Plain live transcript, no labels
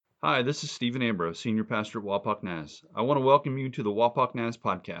Hi, this is Stephen Ambrose, Senior Pastor at Wapak Naz. I want to welcome you to the Wapak Naz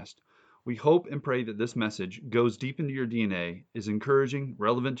podcast. We hope and pray that this message goes deep into your DNA, is encouraging,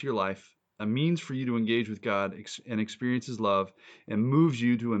 relevant to your life, a means for you to engage with God and experience His love, and moves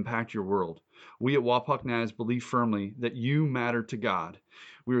you to impact your world. We at Wapak Naz believe firmly that you matter to God.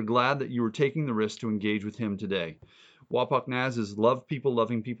 We are glad that you are taking the risk to engage with Him today. Wapak Naz is love people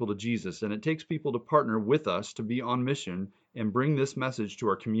loving people to Jesus, and it takes people to partner with us to be on mission and bring this message to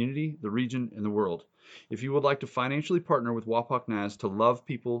our community, the region, and the world. If you would like to financially partner with Wapak Naz to love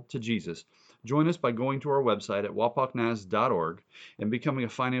people to Jesus, join us by going to our website at wapaknaz.org and becoming a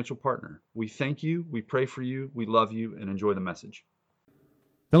financial partner. We thank you, we pray for you, we love you, and enjoy the message.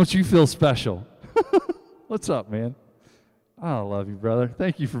 Don't you feel special? What's up, man? I love you, brother.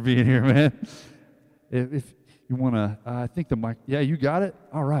 Thank you for being here, man. If you want to, I think the mic, yeah, you got it?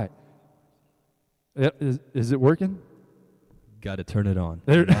 All right. Is it working? Got to turn it on.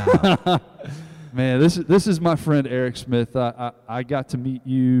 Man, this is my friend Eric Smith. I got to meet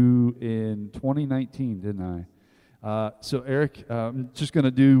you in 2019, didn't I? So Eric, I'm just going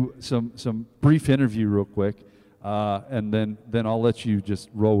to do some brief interview real quick, and then I'll let you just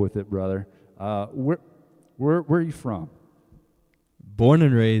roll with it, brother. Where are you from? Born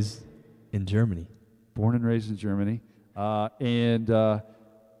and raised in Germany. Born and raised in Germany. And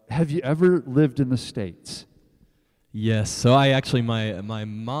have you ever lived in the States? Yes. So my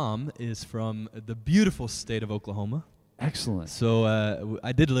mom is from the beautiful state of Oklahoma. Excellent. So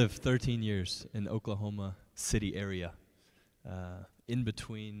I did live 13 years in Oklahoma City area, in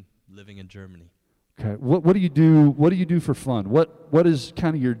between living in Germany. Okay. What do you do? What do you do for fun? What is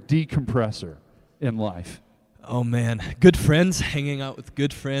kind of your decompressor in life? Oh man, good friends, hanging out with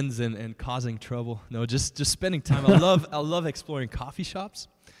good friends and causing trouble. No, just spending time. I love exploring coffee shops.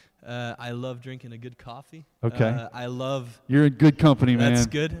 I love drinking a good coffee. Okay. I love. You're in good company, man. That's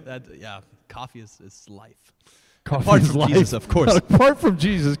good. Coffee is life. Coffee Apart is from life. Jesus, of course. Apart from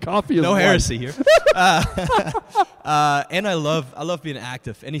Jesus, coffee is no life. heresy here. And I love being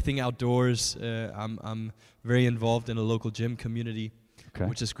active. Anything outdoors. I'm very involved in a local gym community,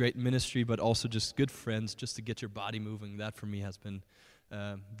 which is great ministry, but also just good friends, just to get your body moving. That for me has been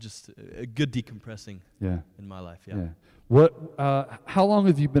just a good decompressing in my life. Yeah. What? How long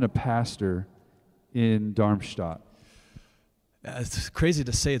have you been a pastor in Darmstadt? It's crazy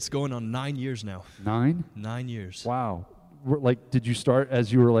to say. It's going on 9 years now. 9? 9 years. Wow. Did you start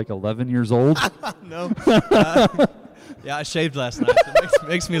as you were like 11 years old? No. Yeah, I shaved last night. So it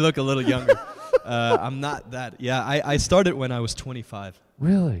makes me look a little younger. I'm not that. Yeah, I started when I was 25.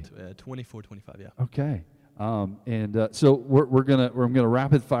 Really? 24, 25. Yeah. Okay. So we're gonna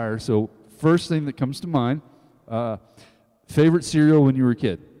rapid fire. So first thing that comes to mind. Favorite cereal when you were a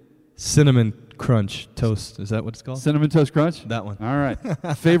kid? Cinnamon Crunch Toast. Is that what it's called? Cinnamon Toast Crunch? That one. All right.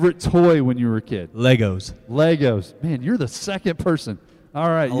 Favorite toy when you were a kid? Legos. Legos. Man, you're the second person. All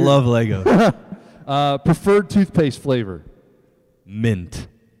right. I love Legos. Preferred toothpaste flavor? Mint.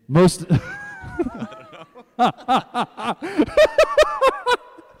 Most...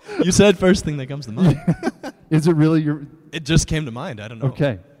 You said first thing that comes to mind. Is it really your... It just came to mind. I don't know.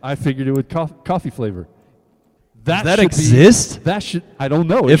 Okay. I figured it would coffee flavor. Does that exist? I don't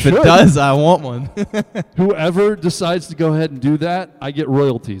know. If it does, I want one. Whoever decides to go ahead and do that, I get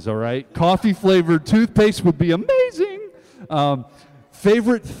royalties, all right? Coffee-flavored toothpaste would be amazing.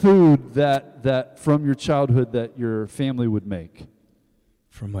 Favorite food that from your childhood that your family would make?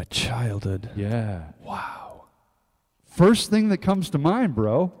 From my childhood. Yeah. Wow. First thing that comes to mind,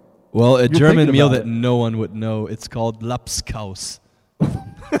 bro. Well, a German meal that it. no one would know. It's called Lapskaus.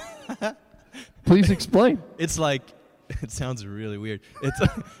 Please explain. It's like, it sounds really weird.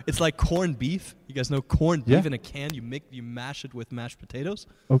 It's like corned beef. You guys know corned beef in a can. You mash it with mashed potatoes.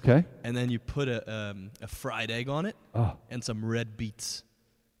 Okay. And then you put a fried egg on it and some red beets.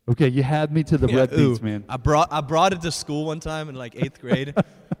 Okay, you had me to the red beets, man. I brought it to school one time in like 8th grade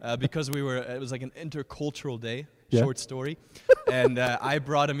because it was like an intercultural day, short story. And I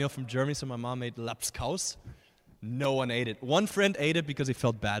brought a meal from Germany, so my mom made Lapskaus. No one ate it. One friend ate it because he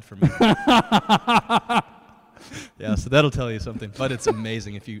felt bad for me. Yeah, so that'll tell you something. But it's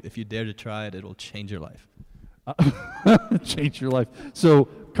amazing. If you dare to try it, it'll change your life. Change your life. So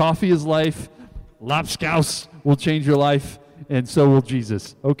coffee is life. Lapskaus will change your life, and so will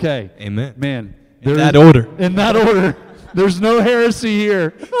Jesus. Okay. Amen. Man. In that order. In that order. There's no heresy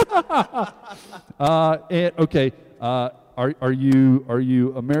here. Okay. Are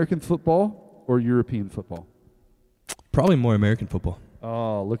you American football or European football? Probably more American football.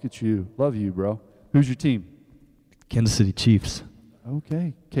 Oh, look at you. Love you, bro. Who's your team? Kansas City Chiefs.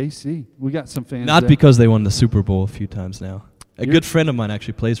 Okay, KC. We got some fans Not there. because they won the Super Bowl a few times now. A good friend of mine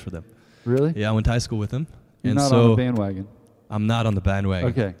actually plays for them. Really? Yeah, I went to high school with him. You're and not so on the bandwagon. I'm not on the bandwagon.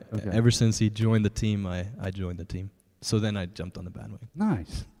 Okay. Ever since he joined the team, I joined the team. So then I jumped on the bandwagon.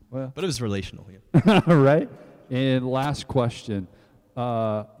 Nice. Well, but it was relational. Yeah. Right? And last question.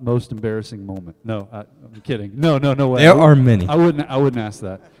 Most embarrassing moment. No, I'm kidding. No way. There are many. I wouldn't ask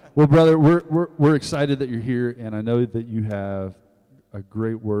that. Well, brother, we're excited that you're here, and I know that you have a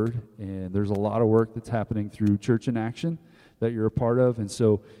great word, and there's a lot of work that's happening through Church in Action that you're a part of, and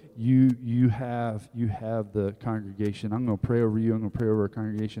so you have the congregation. I'm going to pray over you. I'm going to pray over our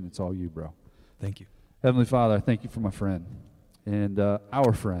congregation. It's all you, bro. Thank you. Heavenly Father, I thank you for my friend and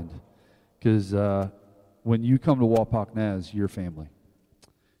our friend, because when you come to Wapak Naz, you're family.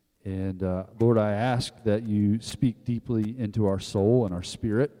 And Lord, I ask that you speak deeply into our soul and our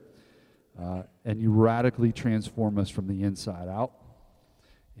spirit, and you radically transform us from the inside out.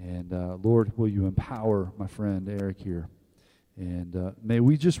 And Lord, will you empower my friend Eric here? And may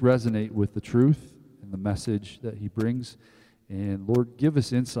we just resonate with the truth and the message that he brings. And Lord, give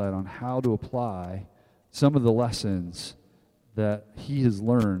us insight on how to apply some of the lessons that he has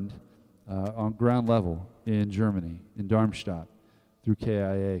learned on ground level in Germany, in Darmstadt, through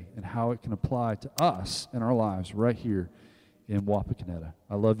KIA, and how it can apply to us in our lives right here in Wapakoneta.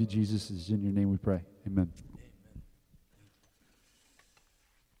 I love you, Jesus. It's in your name we pray. Amen.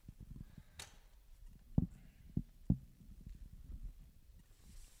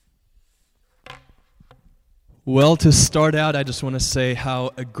 Well, to start out, I just want to say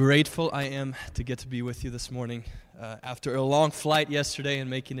how grateful I am to get to be with you this morning. After a long flight yesterday and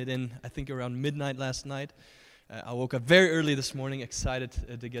making it in, I think, around midnight last night, I woke up very early this morning, excited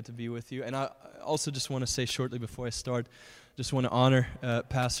to get to be with you. And I also just want to say shortly before I start, just want to honor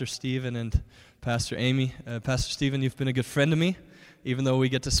Pastor Stephen and Pastor Amy. Pastor Stephen, you've been a good friend to me, even though we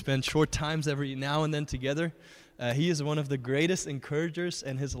get to spend short times every now and then together. He is one of the greatest encouragers,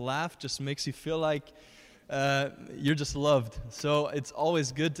 and his laugh just makes you feel like you're just loved. So it's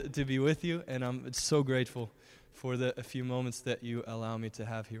always good to be with you, and I'm so grateful for the few moments that you allow me to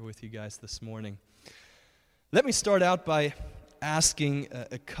have here with you guys this morning. Let me start out by asking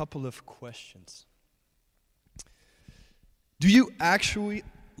a couple of questions. Do you actually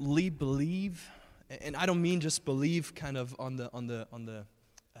believe, and I don't mean just believe kind of on the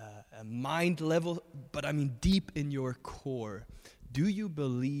mind level, but I mean deep in your core, do you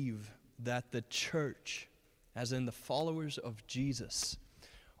believe that the church, as in the followers of Jesus,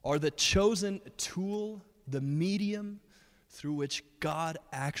 are the chosen tool, the medium through which God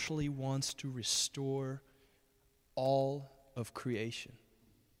actually wants to restore all of creation?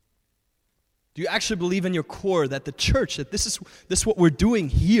 Do you actually believe in your core that the church, that this is what we're doing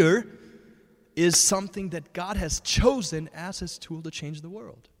here, is something that God has chosen as his tool to change the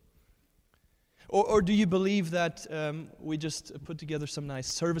world? Or do you believe that we just put together some nice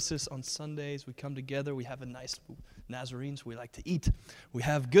services on Sundays, we come together, we have a nice Nazarenes, we like to eat, we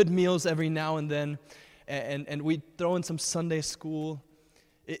have good meals every now and then, and we throw in some Sunday school?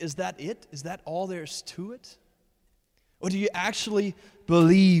 Is that it? Is that all there's to it? Or do you actually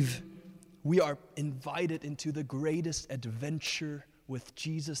believe we are invited into the greatest adventure with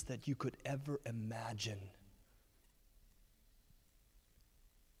Jesus that you could ever imagine?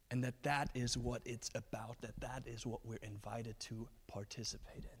 And that is what it's about, that is what we're invited to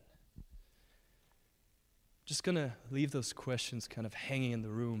participate in. Just going to leave those questions kind of hanging in the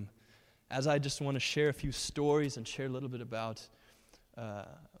room, as I just want to share a few stories and share a little bit about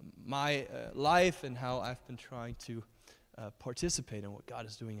my life and how I've been trying to participate in what God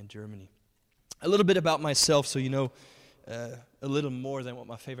is doing in Germany. A little bit about myself, so you know a little more than what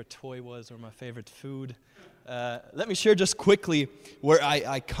my favorite toy was or my favorite food. Let me share just quickly where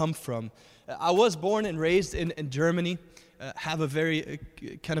I come from. I was born and raised in Germany, have a very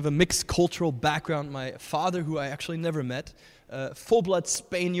kind of a mixed cultural background. My father, who I actually never met, full-blood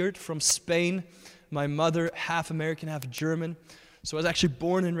Spaniard from Spain. My mother, half American, half German. So I was actually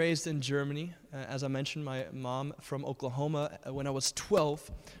born and raised in Germany. As I mentioned, my mom from Oklahoma. When I was 12,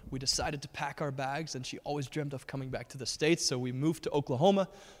 we decided to pack our bags, and she always dreamt of coming back to the States. So we moved to Oklahoma,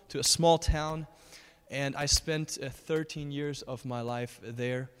 to a small town, and I spent 13 years of my life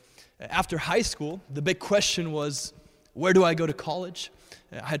there. After high school, the big question was, where do I go to college?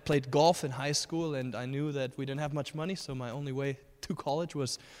 I had played golf in high school, and I knew that we didn't have much money, so my only way to college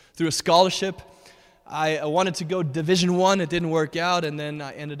was through a scholarship. I wanted to go Division I. It didn't work out, and then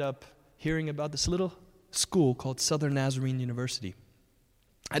I ended up hearing about this little school called Southern Nazarene University.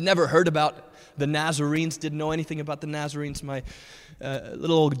 I'd never heard about the Nazarenes, didn't know anything about the Nazarenes. My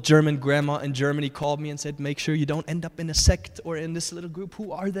little old German grandma in Germany called me and said, make sure you don't end up in a sect or in this little group.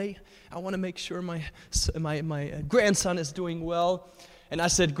 Who are they? I want to make sure my grandson is doing well. And I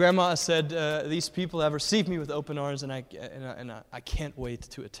said, Grandma, these people have received me with open arms, and I can't wait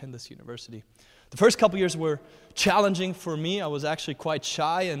to attend this university. The first couple years were challenging for me. I was actually quite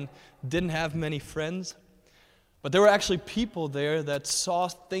shy and didn't have many friends. But there were actually people there that saw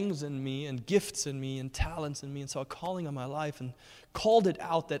things in me and gifts in me and talents in me and saw a calling on my life and called it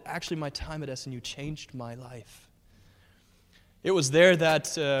out that actually my time at SNU changed my life. It was there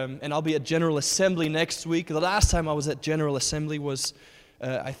that, and I'll be at General Assembly next week. The last time I was at General Assembly was,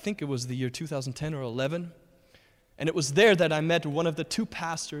 I think it was the year 2010 or 11. And it was there that I met one of the two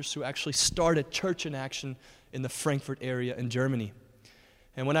pastors who actually started Church in Action in the Frankfurt area in Germany.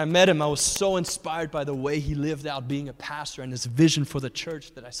 And when I met him, I was so inspired by the way he lived out being a pastor and his vision for the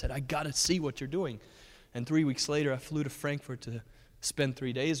church that I said, I got to see what you're doing. And 3 weeks later, I flew to Frankfurt to spend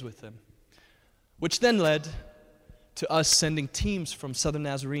 3 days with him, which then led to us sending teams from Southern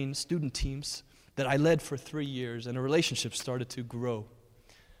Nazarene, student teams, that I led for 3 years, and a relationship started to grow.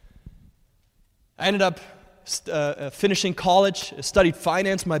 I ended up finishing college, studied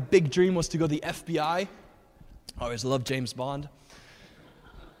finance. My big dream was to go to the FBI. I always loved James Bond.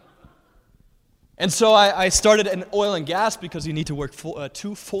 And so I started in oil and gas because you need to work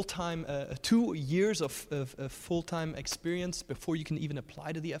 2 years of full-time experience before you can even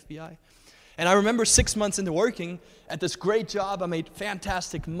apply to the FBI. And I remember 6 months into working at this great job, I made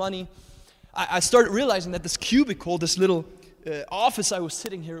fantastic money. I started realizing that this cubicle, this little office I was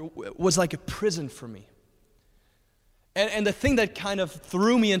sitting here, was like a prison for me. And the thing that kind of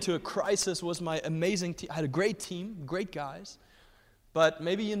threw me into a crisis was my amazing team. I had a great team, great guys. But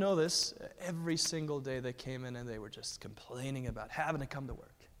maybe you know this, every single day they came in and they were just complaining about having to come to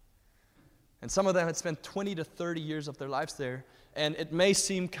work. And some of them had spent 20 to 30 years of their lives there. And it may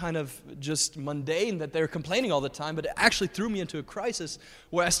seem kind of just mundane that they're complaining all the time, but it actually threw me into a crisis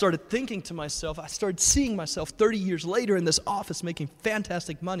where I started thinking to myself, I started seeing myself 30 years later in this office making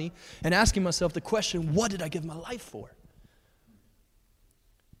fantastic money and asking myself the question, what did I give my life for?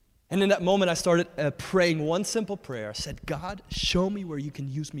 And in that moment, I started praying one simple prayer. I said, God, show me where you can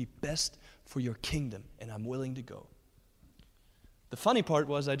use me best for your kingdom, and I'm willing to go. The funny part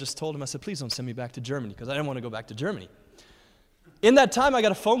was I just told him, I said, please don't send me back to Germany, because I didn't want to go back to Germany. In that time, I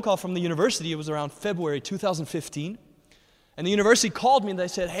got a phone call from the university. It was around February 2015. And the university called me, and they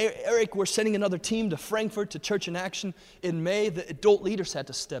said, hey, Eric, we're sending another team to Frankfurt to Church in Action. In May, the adult leaders had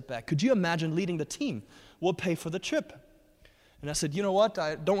to step back. Could you imagine leading the team? We'll pay for the trip. And I said, you know what?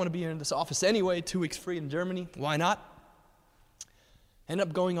 I don't want to be here in this office anyway. 2 weeks free in Germany. Why not? Ended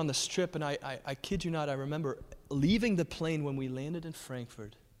up going on this trip, and I kid you not, I remember leaving the plane when we landed in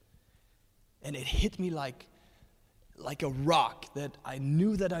Frankfurt, and it hit me like a rock that I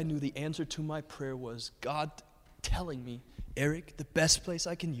knew the answer to my prayer was God telling me, Eric, the best place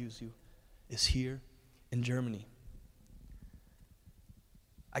I can use you is here in Germany.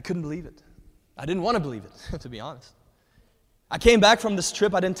 I couldn't believe it. I didn't want to believe it, to be honest. I came back from this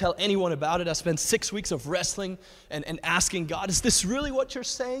trip. I didn't tell anyone about it. I spent 6 weeks of wrestling and asking God, is this really what you're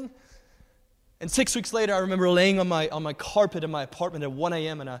saying? And 6 weeks later, I remember laying on my carpet in my apartment at 1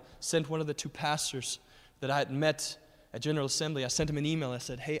 a.m., and I sent one of the two pastors that I had met at General Assembly. I sent him an email. I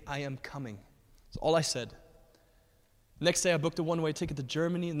said, hey, I am coming. That's all I said. Next day, I booked a one-way ticket to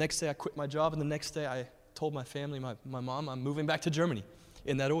Germany. The next day, I quit my job. And the next day, I told my family, my mom, I'm moving back to Germany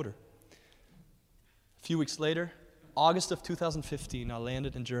in that order. A few weeks later, August of 2015, I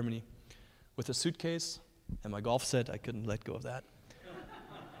landed in Germany with a suitcase and my golf set. I couldn't let go of that.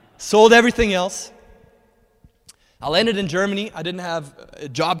 Sold everything else. I landed in Germany. I didn't have a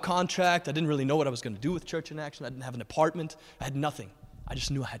job contract. I didn't really know what I was going to do with Church in Action. I didn't have an apartment. I had nothing. I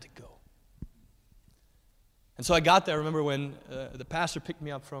just knew I had to go. And so I got there. I remember when the pastor picked me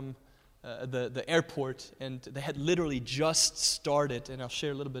up from the airport, and they had literally just started, and I'll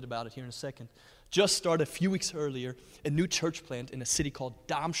share a little bit about it here in a second, just started a few weeks earlier, a new church plant in a city called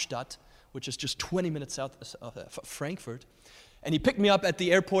Darmstadt, which is just 20 minutes south of Frankfurt. And he picked me up at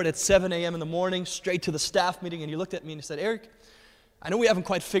the airport at 7 a.m. in the morning, straight to the staff meeting, and he looked at me and he said, Eric, I know we haven't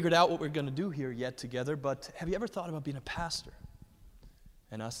quite figured out what we're going to do here yet together, but have you ever thought about being a pastor?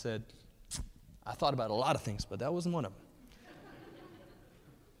 And I said, I thought about a lot of things, but that wasn't one of them.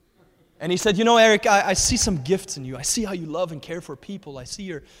 And he said, you know, Eric, I see some gifts in you. I see how you love and care for people. I see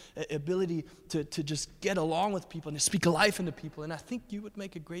your ability to just get along with people and to speak life into people. And I think you would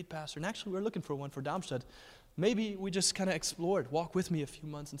make a great pastor. And actually, we're looking for one for Darmstadt. Maybe we just kind of explore it. Walk with me a few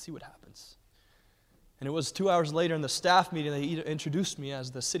months and see what happens. And it was 2 hours later in the staff meeting they introduced me as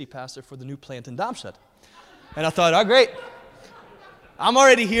the city pastor for the new plant in Darmstadt. And I thought, oh, great. I'm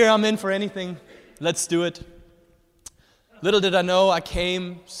already here. I'm in for anything. Let's do it. Little did I know, I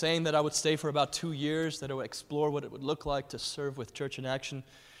came saying that I would stay for about 2 years, that I would explore what it would look like to serve with Church in Action.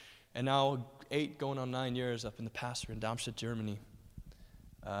 And now 8 going on 9 years up in the pastor in Darmstadt, Germany.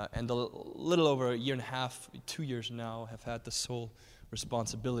 And a little over a year and a half, 2 years now, have had the sole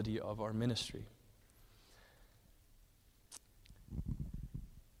responsibility of our ministry.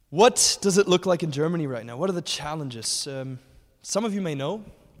 What does it look like in Germany right now? What are the challenges? Some of you may know,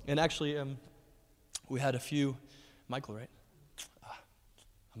 and actually we had a few. Michael, right?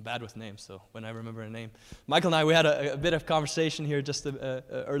 I'm bad with names, so when I remember a name. Michael and I, we had a bit of conversation here just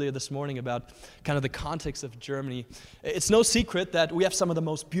earlier this morning about kind of the context of Germany. It's no secret that we have some of the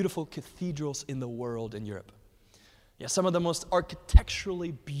most beautiful cathedrals in the world in Europe. Yeah, some of the most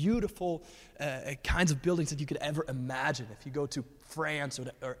architecturally beautiful kinds of buildings that you could ever imagine. If you go to France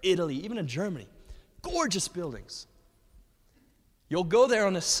or Italy, even in Germany, gorgeous buildings. You'll go there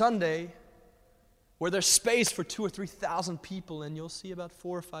on a Sunday where there's space for 2,000 or 3,000 people, and you'll see about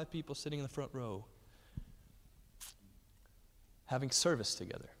 4 or 5 people sitting in the front row having service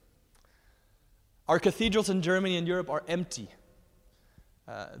together. Our cathedrals in Germany and Europe are empty.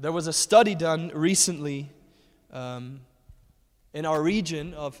 There was a study done recently in our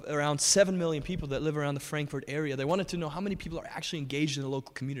region of around 7 million people that live around the Frankfurt area. They wanted to know how many people are actually engaged in the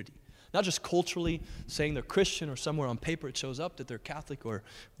local community. Not just culturally saying they're Christian or somewhere on paper it shows up that they're Catholic or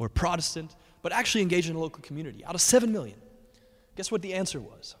Protestant, but actually engaged in the local community. Out of 7 million, guess what the answer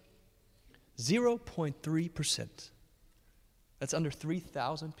was? 0.3%. That's under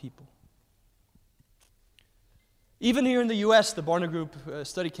 3,000 people. Even here in the U.S., the Barna Group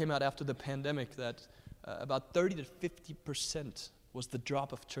study came out after the pandemic that about 30 to 50% was the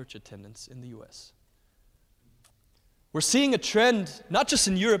drop of church attendance in the U.S. We're seeing a trend, not just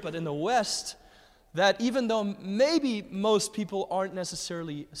in Europe, but in the West, that even though maybe most people aren't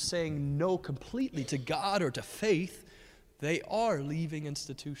necessarily saying no completely to God or to faith, they are leaving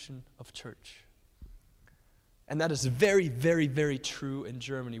institution of church. And that is very, very, very true in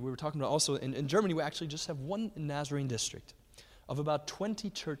Germany. We were talking about also, in Germany, we actually just have one Nazarene district of about 20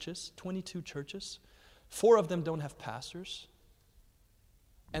 churches, 22 churches. 4 of them don't have pastors.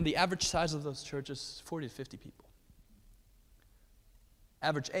 And the average size of those churches is 40 to 50 people.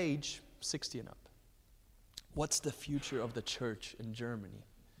 Average age, 60 and up. What's the future of the church in Germany,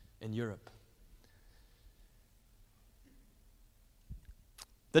 in Europe?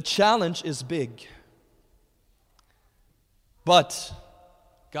 The challenge is big, but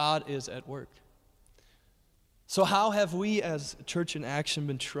God is at work. So how have we as Church in Action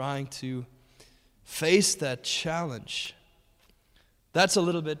been trying to face that challenge? That's a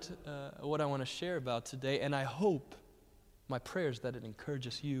little bit what I want to share about today, and I hope, my prayer is that it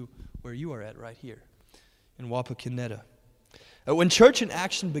encourages you where you are at right here in Wapakoneta. When Church in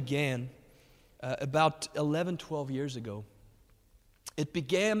Action began about 11, 12 years ago, it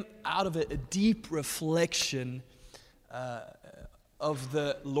began out of a deep reflection of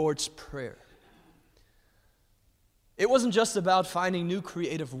the Lord's Prayer. It wasn't just about finding new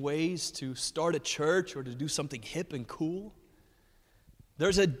creative ways to start a church or to do something hip and cool.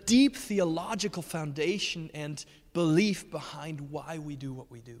 There's a deep theological foundation and belief behind why we do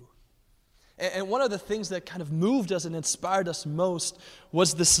what we do. And one of the things that kind of moved us and inspired us most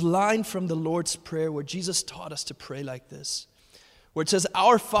was this line from the Lord's Prayer where Jesus taught us to pray like this, where it says,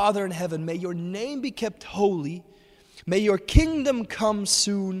 "Our Father in heaven, may your name be kept holy, may your kingdom come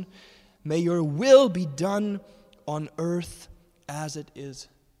soon, may your will be done on earth as it is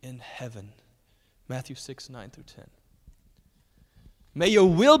in heaven." Matthew 6, 9 through 10. May your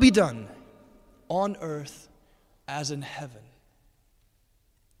will be done on earth as in heaven.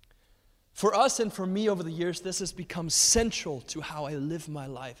 For us and for me over the years, this has become central to how I live my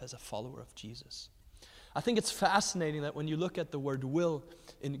life as a follower of Jesus. I think it's fascinating that when you look at the word will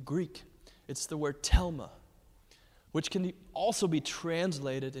in Greek, it's the word telma, which can also be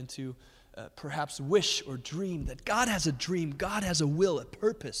translated into perhaps wish or dream, that God has a dream, God has a will, a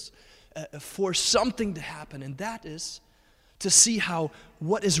purpose for something to happen, and that is to see how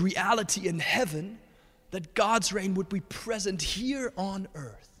what is reality in heaven, that God's reign would be present here on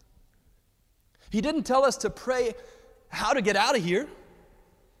earth. He didn't tell us to pray how to get out of here.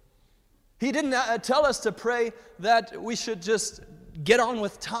 He didn't tell us to pray that we should just get on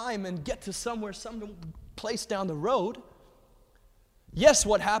with time and get to some place down the road. Yes,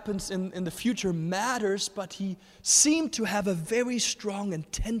 what happens in the future matters, but he seemed to have a very strong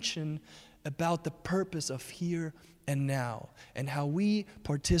intention about the purpose of here and now and how we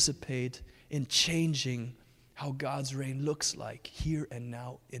participate in changing how God's reign looks like here and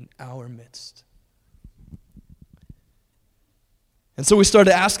now in our midst. And so we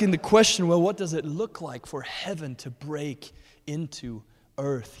started asking the question, well, what does it look like for heaven to break into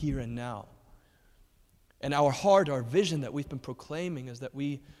earth here and now? And our heart, our vision that we've been proclaiming is that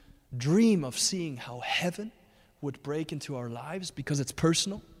we dream of seeing how heaven would break into our lives because it's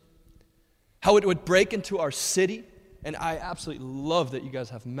personal, how it would break into our city. And I absolutely love that you guys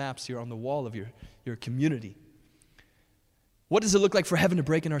have maps here on the wall of your community. What does it look like for heaven to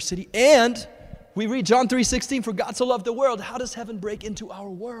break in our city? And we read John 3:16, for God so loved the world. How does heaven break into our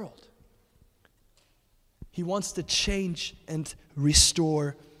world? He wants to change and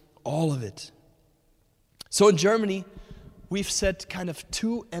restore all of it. So in Germany, we've set kind of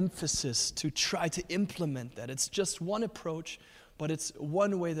two emphases to try to implement that. It's just one approach, but it's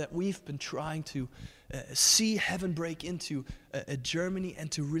one way that we've been trying to see heaven break into Germany and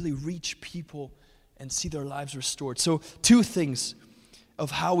to really reach people and see their lives restored. So two things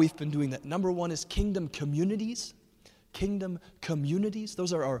of how we've been doing that. Number one is kingdom communities. Kingdom communities.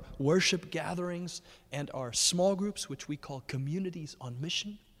 Those are our worship gatherings and our small groups, which we call communities on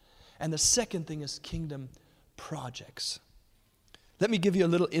mission. And the second thing is kingdom projects. Let me give you a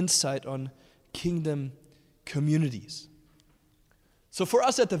little insight on kingdom communities. So for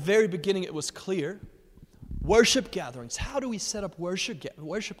us at the very beginning, it was clear. Worship gatherings. How do we set up worship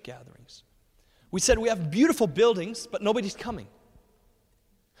gatherings? We said we have beautiful buildings, but nobody's coming.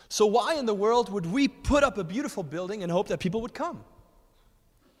 So why in the world would we put up a beautiful building and hope that people would come?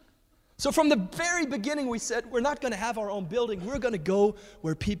 So from the very beginning, we said we're not going to have our own building. We're going to go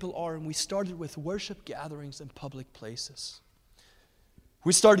where people are. And we started with worship gatherings in public places.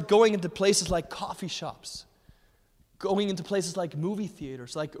 We started going into places like coffee shops, going into places like movie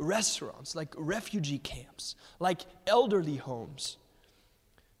theaters, like restaurants, like refugee camps, like elderly homes.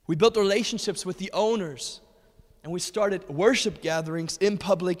 We built relationships with the owners, and we started worship gatherings in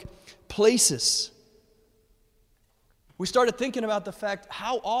public places. We started thinking about the fact,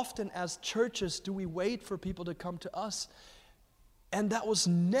 how often as churches do we wait for people to come to us? And that was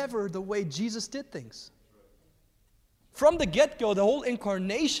never the way Jesus did things. From the get-go, the whole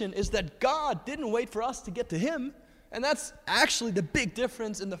incarnation is that God didn't wait for us to get to Him. And that's actually the big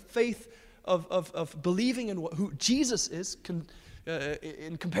difference in the faith of believing in who Jesus is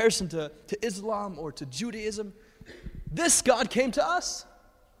in comparison to Islam or to Judaism. This God came to us.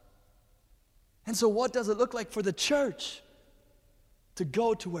 And so what does it look like for the church to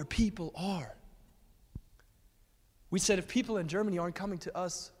go to where people are? We said if people in Germany aren't coming to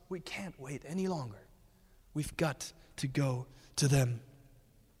us, we can't wait any longer. We've got to go to them.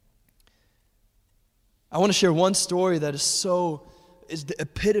 I want to share one story that is the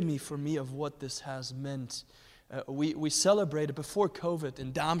epitome for me of what this has meant. We celebrated, before COVID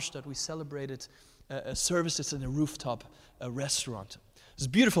in Darmstadt, we celebrated services in a rooftop restaurant. It's a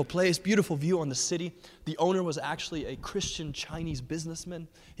beautiful place, beautiful view on the city. The owner was actually a Christian Chinese businessman.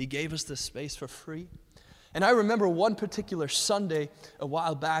 He gave us this space for free. And I remember one particular Sunday a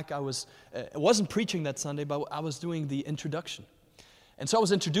while back, I wasn't preaching that Sunday, but I was doing the introduction. And so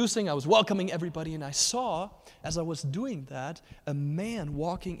I was welcoming everybody, and I saw, as I was doing that, a man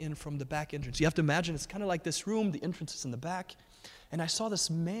walking in from the back entrance. You have to imagine, it's kind of like this room, the entrance is in the back. And I saw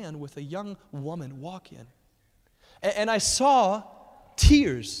this man with a young woman walk in. And I saw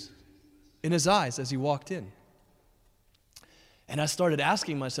tears in his eyes as he walked in. And I started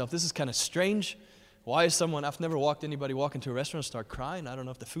asking myself, this is kind of strange. Why is I've never watched anybody walk into a restaurant and start crying. I don't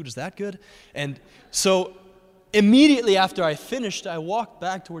know if the food is that good. And so immediately after I finished, I walked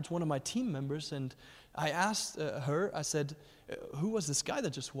back towards one of my team members and I asked her, I said, who was this guy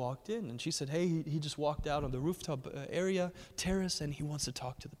that just walked in? And she said, hey, he just walked out on the rooftop terrace, and he wants to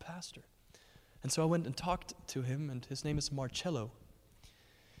talk to the pastor. And so I went and talked to him, and his name is Marcello.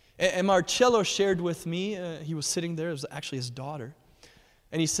 And Marcello shared with me, he was sitting there, it was actually his daughter,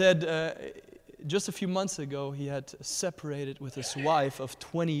 and he said just a few months ago he had separated with his wife of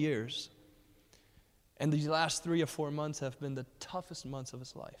 20 years. And these last 3 or 4 months have been the toughest months of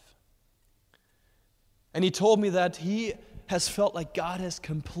his life. And he told me that he has felt like God has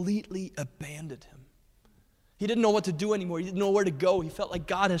completely abandoned him. He didn't know what to do anymore. He didn't know where to go. He felt like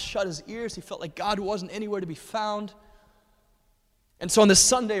God has shut his ears. He felt like God wasn't anywhere to be found. And so on this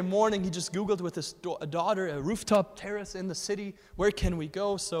Sunday morning, he just Googled with his daughter, a rooftop terrace in the city. Where can we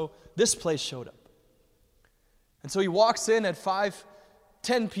go? So this place showed up. And so he walks in at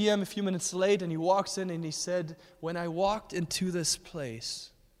 5:10 p.m., a few minutes late, and he walks in and he said, when I walked into this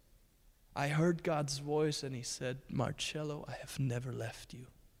place, I heard God's voice and he said, Marcello, I have never left you.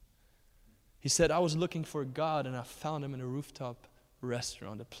 He said, I was looking for God and I found him in a rooftop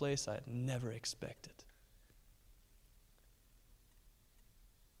restaurant, a place I had never expected.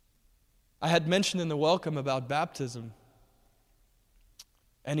 I had mentioned in the welcome about baptism,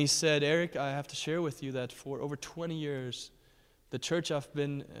 and he said, Eric, I have to share with you that for over 20 years, the church I've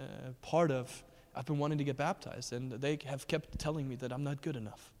been part of, I've been wanting to get baptized, and they have kept telling me that I'm not good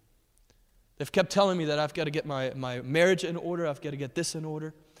enough. They've kept telling me that I've got to get my marriage in order, I've got to get this in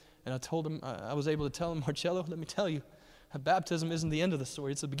order. And I told him, I was able to tell him, Marcello, let me tell you, baptism isn't the end of the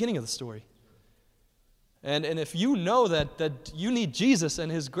story, it's the beginning of the story. And if you know that you need Jesus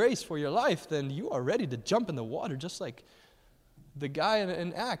and His grace for your life, then you are ready to jump in the water, just like the guy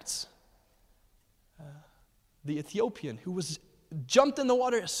in Acts, the Ethiopian, who jumped in the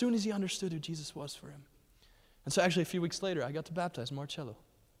water as soon as he understood who Jesus was for him. And so actually a few weeks later, I got to baptize Marcello.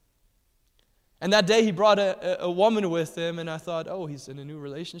 And that day he brought a woman with him, and I thought, oh, he's in a new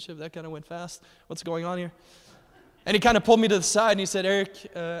relationship. That kind of went fast. What's going on here? And he kind of pulled me to the side, and he said,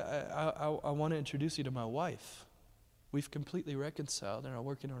 Eric, I want to introduce you to my wife. We've completely reconciled and are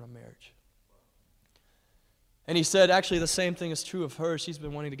working on a marriage. And he said, actually, the same thing is true of her. She's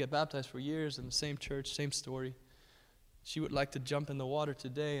been wanting to get baptized for years in the same church, same story. She would like to jump in the water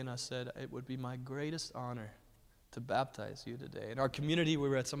today, and I said, it would be my greatest honor to baptize you today. In our community, we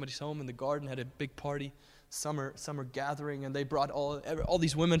were at somebody's home in the garden, had a big party, summer gathering, and they brought all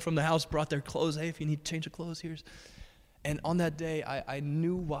these women from the house brought their clothes. Hey, if you need to change of clothes, here's. And on that day, I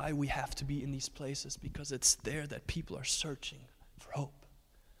knew why we have to be in these places, because it's there that people are searching for hope.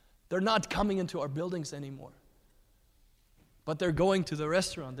 They're not coming into our buildings anymore, but they're going to the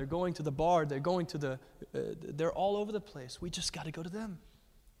restaurant, they're going to the bar, they're all over the place. We just got to go to them.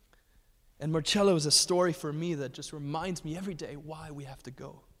 And Marcello is a story for me that just reminds me every day why we have to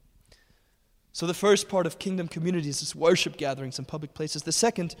go. So the first part of kingdom communities is worship gatherings in public places. The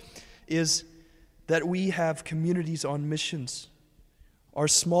second is that we have communities on missions, our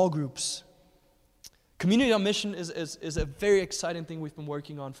small groups. Community on mission is a very exciting thing we've been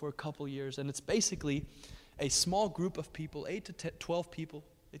working on for a couple years, and it's basically a small group of people, 8 to 12 people.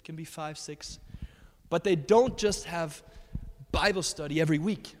 It can be 5, 6. But they don't just have Bible study every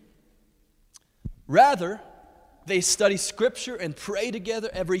week. Rather, they study Scripture and pray together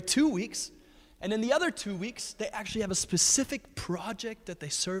every 2 weeks. And in the other 2 weeks, they actually have a specific project that they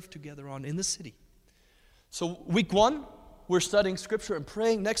serve together on in the city. So week 1, we're studying Scripture and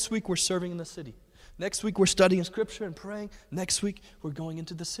praying. Next week, we're serving in the city. Next week, we're studying Scripture and praying. Next week, we're going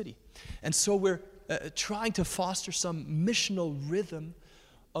into the city. And so we're trying to foster some missional rhythm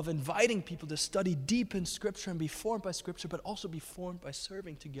of inviting people to study deep in Scripture and be formed by Scripture, but also be formed by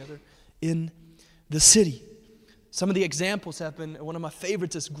serving together in the city. Some of the examples have been, one of my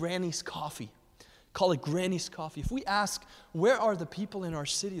favorites is Granny's Coffee. Call it Granny's Coffee. If we ask, where are the people in our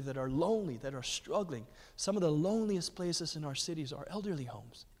city that are lonely, that are struggling? Some of the loneliest places in our cities are elderly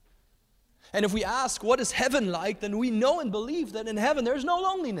homes. And if we ask, what is heaven like? Then we know and believe that in heaven there's no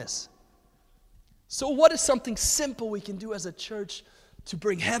loneliness. So what is something simple we can do as a church to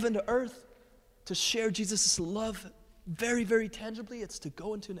bring heaven to earth, to share Jesus' love very, very tangibly? It's to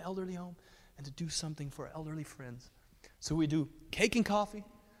go into an elderly home and to do something for our elderly friends. So we do cake and coffee.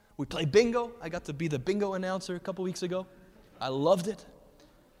 We play bingo. I got to be the bingo announcer a couple weeks ago. I loved it.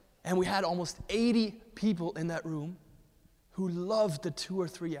 And we had almost 80 people in that room who loved the 2 or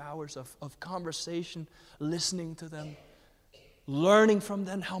 3 hours of conversation, listening to them, learning from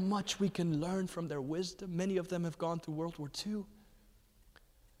them, how much we can learn from their wisdom. Many of them have gone through World War II.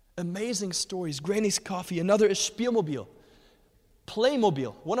 Amazing stories. Granny's Coffee. Another is Spielmobile.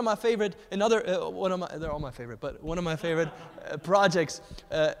 Playmobil, one of my favorite, they're all my favorite, but one of my favorite projects,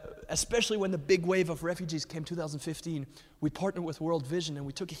 especially when the big wave of refugees came 2015, we partnered with World Vision and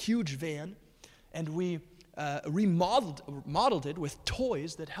we took a huge van and we modeled it with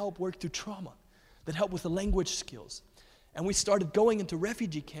toys that help work through trauma, that help with the language skills. And we started going into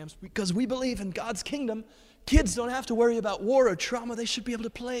refugee camps because we believe in God's kingdom, kids don't have to worry about war or trauma, they should be able to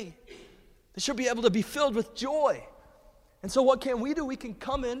play. They should be able to be filled with joy. And so what can we do? We can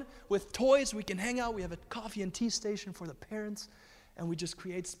come in with toys, we can hang out, we have a coffee and tea station for the parents, and we just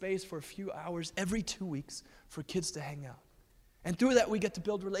create space for a few hours every 2 weeks for kids to hang out. And through that we get to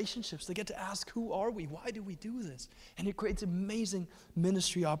build relationships. They get to ask, who are we? Why do we do this? And it creates amazing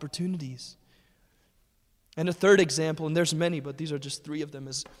ministry opportunities. And a third example, and there's many, but these are just 3 of them,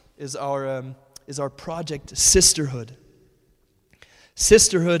 is our project Sisterhood.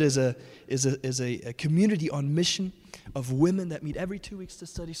 Sisterhood is a community on mission of women that meet every 2 weeks to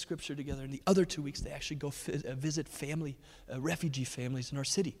study Scripture together. And the other 2 weeks, they actually go visit refugee families in our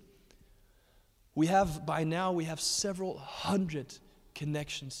city. By now, we have several hundred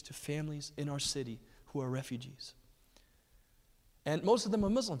connections to families in our city who are refugees. And most of them are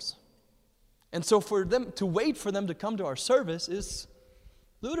Muslims. And so for them to wait for them to come to our service is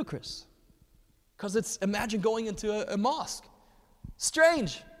ludicrous. Because imagine going into a mosque.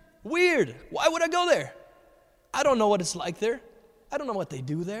 Strange, weird. Why would I go there? I don't know what it's like there. I don't know what they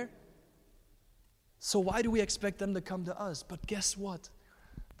do there. So why do we expect them to come to us? But guess what?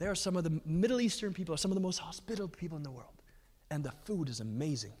 They are some of the Middle Eastern people, some of the most hospitable people in the world. And the food is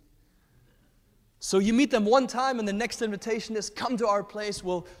amazing. So you meet them one time and the next invitation is, come to our place.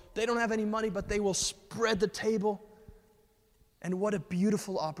 Well, they don't have any money, but they will spread the table. And what a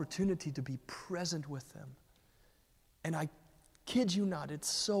beautiful opportunity to be present with them. And I kid you not, it's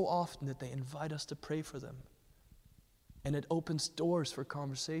so often that they invite us to pray for them. And it opens doors for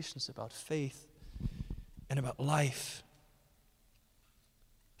conversations about faith and about life.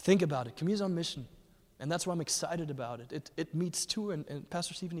 Think about it. Communities on Mission. And that's why I'm excited about it. It meets two, and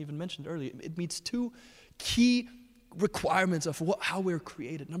Pastor Stephen even mentioned earlier, it meets two key requirements of how we're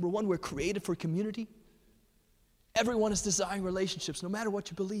created. Number one, we're created for community. Everyone is desiring relationships, no matter what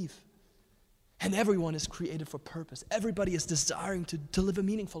you believe. And everyone is created for purpose. Everybody is desiring to live a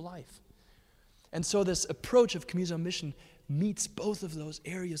meaningful life. And so this approach of Communities on Mission meets both of those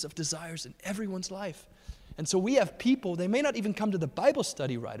areas of desires in everyone's life. And so we have people, they may not even come to the Bible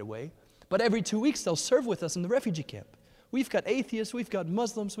study right away, but every 2 weeks they'll serve with us in the refugee camp. We've got atheists, we've got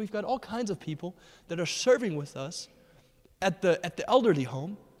Muslims, we've got all kinds of people that are serving with us at the elderly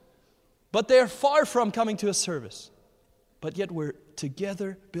home, but they're far from coming to a service. But yet we're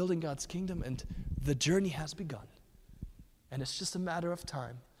together building God's kingdom, and the journey has begun. And it's just a matter of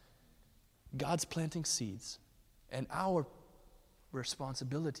time. God's planting seeds, and our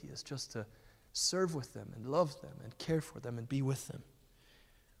responsibility is just to serve with them and love them and care for them and be with them.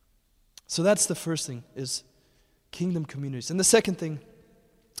 So that's the first thing, is kingdom communities. And the second thing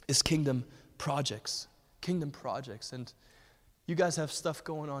is kingdom projects. Kingdom projects. And you guys have stuff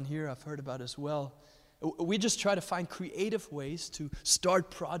going on here I've heard about as well. We just try to find creative ways to start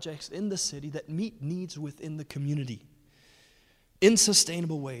projects in the city that meet needs within the community in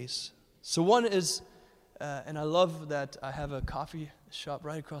sustainable ways. So one is, and I love that I have a coffee shop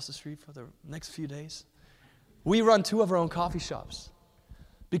right across the street for the next few days. We run 2 of our own coffee shops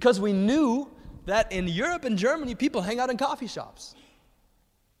because we knew that in Europe and Germany, people hang out in coffee shops.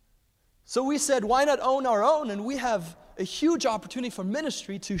 So we said, why not own our own? And we have a huge opportunity for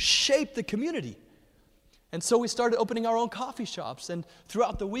ministry to shape the community. And so we started opening our own coffee shops. And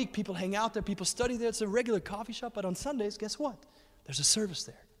throughout the week, people hang out there, people study there. It's a regular coffee shop, but on Sundays, guess what? There's a service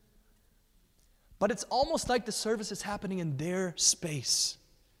there. But it's almost like the service is happening in their space.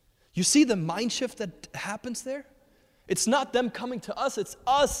 You see the mind shift that happens there? It's not them coming to us, it's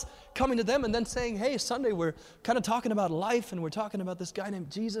us coming to them and then saying, hey, Sunday we're kind of talking about life and we're talking about this guy named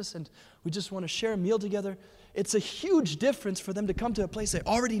Jesus and we just want to share a meal together. It's a huge difference for them to come to a place they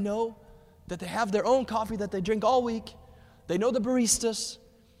already know, that they have their own coffee that they drink all week, they know the baristas,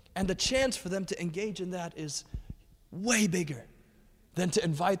 and the chance for them to engage in that is way bigger than to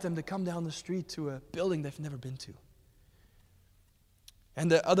invite them to come down the street to a building they've never been to.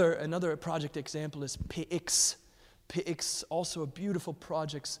 And another project example is PX. PX, also a beautiful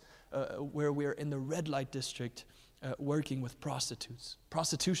project where we're in the red light district working with prostitutes.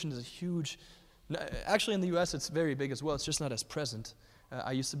 Prostitution is a huge, actually in the U.S. it's very big as well, it's just not as present.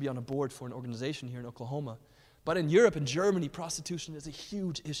 I used to be on a board for an organization here in Oklahoma. But in Europe and Germany, prostitution is a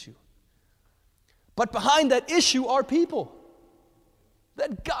huge issue. But behind that issue are people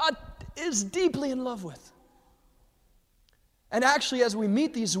that God is deeply in love with. And actually, as we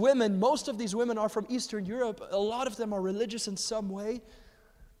meet these women, most of these women are from Eastern Europe. A lot of them are religious in some way.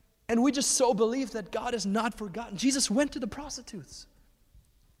 And we just so believe that God is not forgotten. Jesus went to the prostitutes.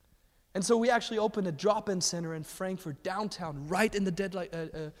 And so we actually opened a drop-in center in Frankfurt, downtown, right in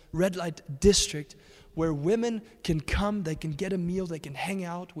the red light district, where women can come, they can get a meal, they can hang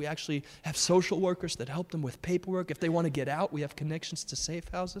out. We actually have social workers that help them with paperwork. If they want to get out, we have connections to safe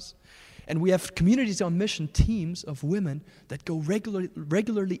houses. And we have Communities on Mission teams of women that go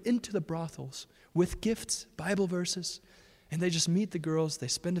regularly into the brothels with gifts, Bible verses, and they just meet the girls. They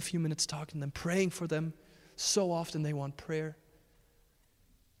spend a few minutes talking to them, praying for them. So often they want prayer.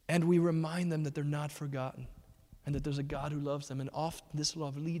 And we remind them that they're not forgotten and that there's a God who loves them. And often this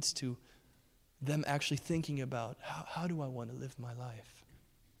love leads to them actually thinking about, how do I want to live my life?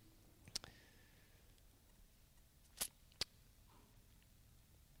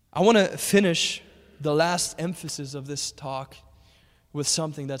 I want to finish the last emphasis of this talk with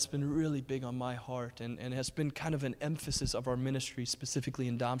something that's been really big on my heart and has been kind of an emphasis of our ministry, specifically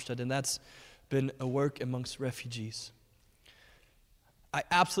in Darmstadt, and that's been a work amongst refugees. I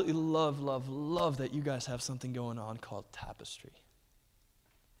absolutely love that you guys have something going on called Tapestry.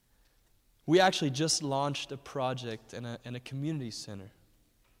 We actually just launched a project in a community center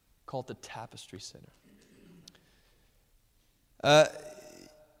called the Tapestry Center.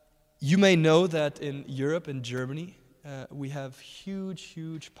 You may know that in Europe and Germany, we have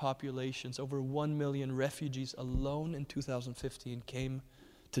huge populations. Over 1 million refugees alone in 2015 came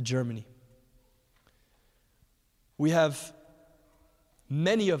to Germany. We have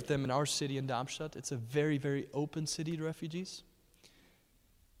many of them in our city in Darmstadt. It's a very open city to refugees.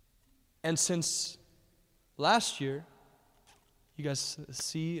 And since last year, you guys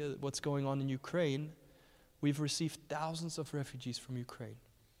see what's going on in Ukraine, we've received thousands of refugees from Ukraine.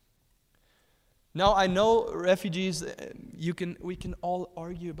 Now, I know refugees, we can all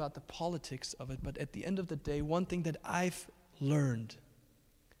argue about the politics of it, but at the end of the day, one thing that I've learned,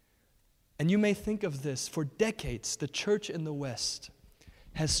 and you may think of this, for decades, the church in the West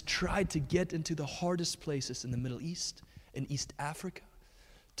has tried to get into the hardest places in the Middle East, in East Africa,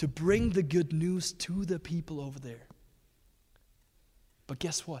 to bring the good news to the people over there. But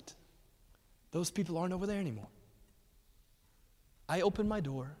guess what? Those people aren't over there anymore. I open my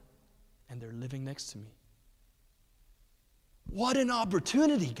door, and they're living next to me. What an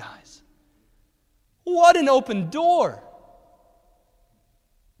opportunity, guys. What an open door.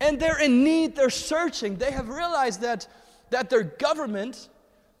 And they're in need, they're searching. They have realized that their government,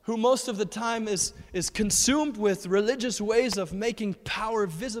 who most of the time is consumed with religious ways of making power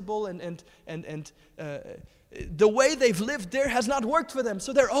visible and the way they've lived there has not worked for them.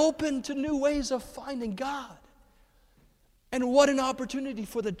 So they're open to new ways of finding God. And what an opportunity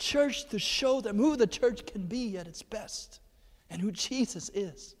for the church to show them who the church can be at its best and who Jesus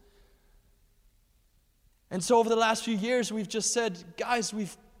is. And so over the last few years, we've just said, guys,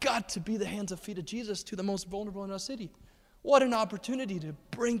 we've got to be the hands and feet of Jesus to the most vulnerable in our city. What an opportunity to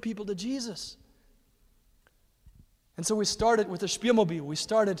bring people to Jesus. And so we started with a Spielmobile. We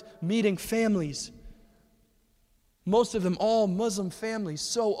started meeting families. Most of them all Muslim families,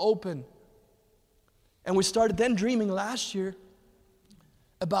 so open. And we started then dreaming last year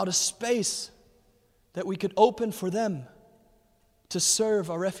about a space that we could open for them to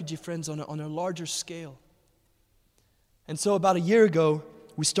serve our refugee friends on a larger scale. And so about a year ago,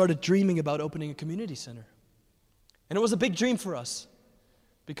 we started dreaming about opening a community center. And it was a big dream for us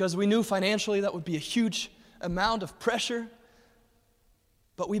because we knew financially that would be a huge amount of pressure.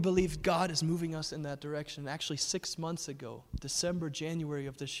 But we believe God is moving us in that direction. Actually, 6 months ago, December, January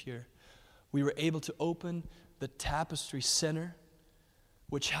of this year, we were able to open the Tapestry Center,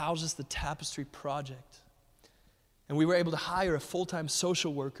 which houses the Tapestry Project. And we were able to hire a full-time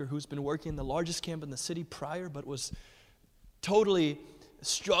social worker who's been working in the largest camp in the city prior, but was totally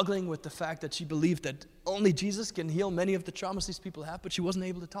struggling with the fact that she believed that only Jesus can heal many of the traumas these people have, but she wasn't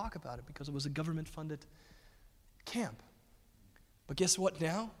able to talk about it because it was a government-funded camp. But guess what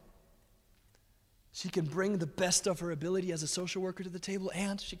now? She can bring the best of her ability as a social worker to the table,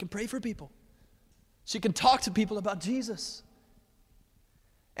 and she can pray for people. She can talk to people about Jesus.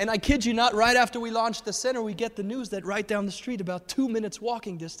 And I kid you not, right after we launched the center, we get the news that right down the street, about 2 minutes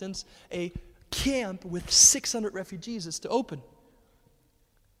walking distance, a camp with 600 refugees is to open.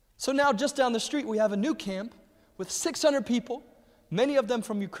 So now just down the street, we have a new camp with 600 people, many of them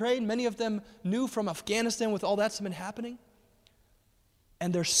from Ukraine, many of them new from Afghanistan with all that's been happening.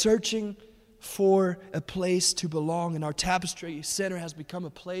 And they're searching for a place to belong. And our Tapestry Center has become a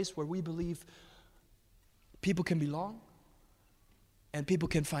place where we believe people can belong and people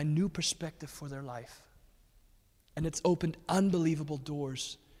can find new perspective for their life. And it's opened unbelievable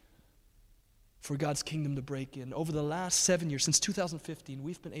doors for God's kingdom to break in. Over the last 7 years, since 2015,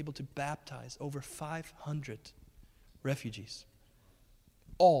 we've been able to baptize over 500 refugees,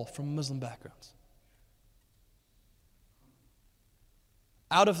 all from Muslim backgrounds.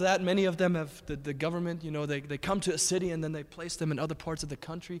 Out of that, many of them have the government, they come to a city and then they place them in other parts of the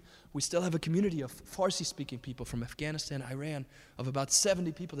country. We still have a community of Farsi-speaking people from Afghanistan, Iran, of about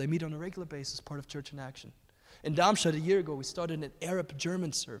 70 people. They meet on a regular basis, part of Church in Action. In Darmstadt, a year ago, we started an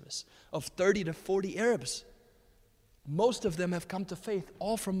Arab-German service of 30 to 40 Arabs. Most of them have come to faith,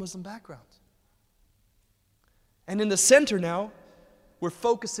 all from Muslim backgrounds. And in the center now, we're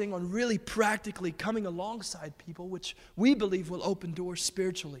focusing on really practically coming alongside people, which we believe will open doors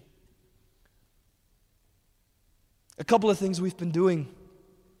spiritually. A couple of things we've been doing.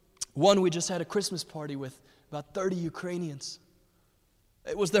 One, we just had a Christmas party with about 30 Ukrainians.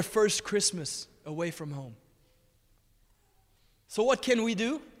 It was their first Christmas away from home. So what can we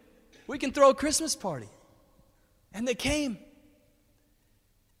do? We can throw a Christmas party. And they came.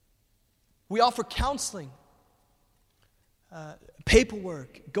 We offer counseling.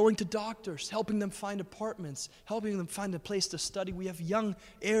 paperwork, going to doctors, helping them find apartments, helping them find a place to study. We have young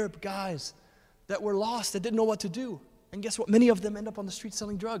Arab guys that were lost, that didn't know what to do. And guess what? Many of them end up on the street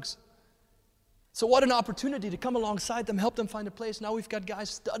selling drugs. So what an opportunity to come alongside them, help them find a place. Now we've got guys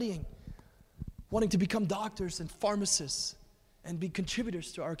studying, wanting to become doctors and pharmacists and be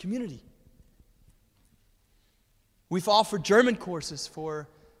contributors to our community. We've offered German courses for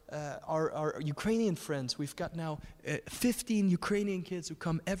our Ukrainian friends. We've got now 15 Ukrainian kids who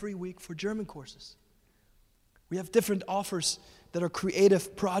come every week for German courses. We have different offers that are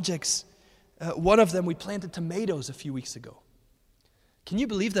creative projects. One of them, we planted tomatoes a few weeks ago. Can you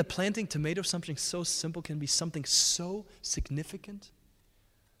believe that planting tomatoes, something so simple, can be something so significant?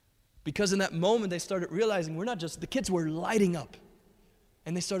 Because in that moment, they started realizing the kids were lighting up.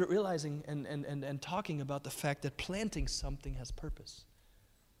 And they started realizing and talking about the fact that planting something has purpose.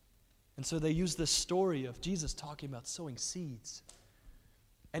 And so they used this story of Jesus talking about sowing seeds.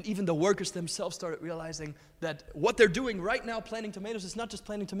 And even the workers themselves started realizing that what they're doing right now, planting tomatoes, is not just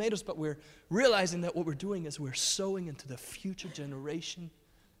planting tomatoes, but we're realizing that what we're doing is we're sowing into the future generation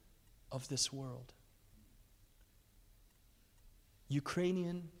of this world.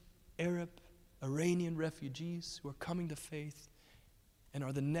 Ukrainian, Arab, Iranian refugees who are coming to faith and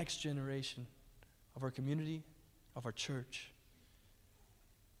are the next generation of our community, of our church.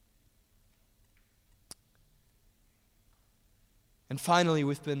 And finally,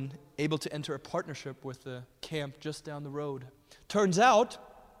 we've been able to enter a partnership with the camp just down the road. Turns out,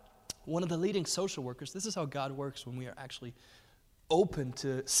 one of the leading social workers, this is how God works when we are actually open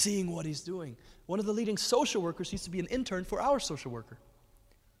to seeing what He's doing. One of the leading social workers used to be an intern for our social worker.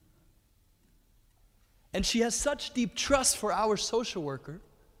 And she has such deep trust for our social worker.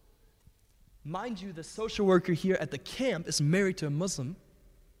 Mind you, the social worker here at the camp is married to a Muslim.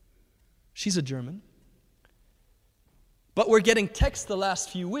 She's a German. But we're getting texts the last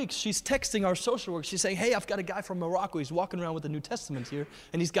few weeks. She's texting our social worker. She's saying, hey, I've got a guy from Morocco. He's walking around with the New Testament here,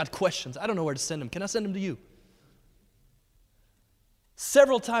 and he's got questions. I don't know where to send him. Can I send him to you?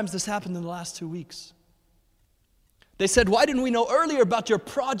 Several times this happened in the last 2 weeks. They said, why didn't we know earlier about your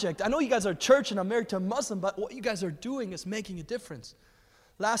project? I know you guys are a church and I'm married to a Muslim, but what you guys are doing is making a difference.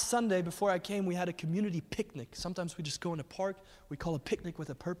 Last Sunday, before I came, we had a community picnic. Sometimes we just go in a park. We call a picnic with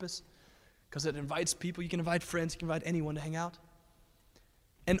a purpose, because it invites people. You can invite friends. You can invite anyone to hang out.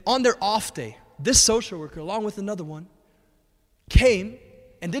 And on their off day, this social worker, along with another one, came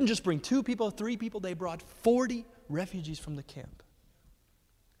and didn't just bring 2 people, 3 people. They brought 40 refugees from the camp.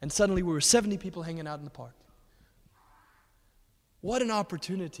 And suddenly we were 70 people hanging out in the park. What an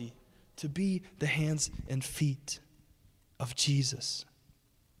opportunity to be the hands and feet of Jesus.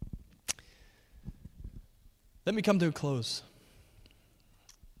 Let me come to a close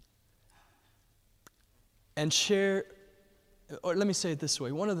and share, or let me say it this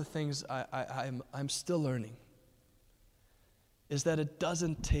way. One of the things I'm still learning is that it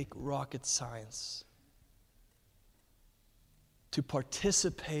doesn't take rocket science to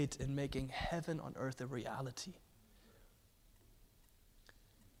participate in making heaven on earth a reality.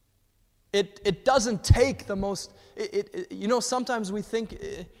 It doesn't take the most, sometimes we think,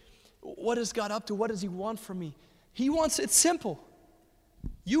 what is God up to? What does He want from me? He wants, it's simple.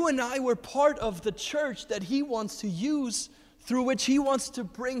 You and I were part of the church that He wants to use, through which He wants to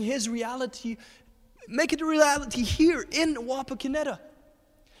bring His reality, make it a reality here in Wapakoneta.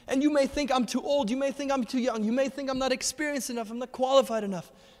 And you may think I'm too old, you may think I'm too young, you may think I'm not experienced enough, I'm not qualified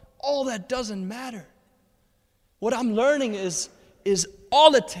enough. All that doesn't matter. What I'm learning is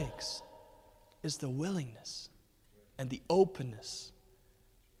all it takes is the willingness and the openness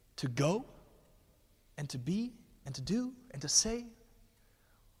to go and to be and to do and to say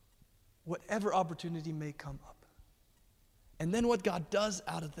whatever opportunity may come up. And then what God does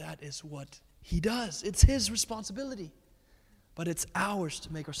out of that is what He does. It's His responsibility. But it's ours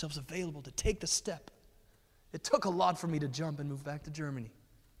to make ourselves available, to take the step. It took a lot for me to jump and move back to Germany.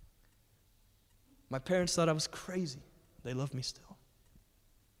 My parents thought I was crazy. They love me still.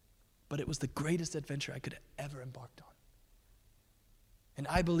 But it was the greatest adventure I could have ever embarked on. And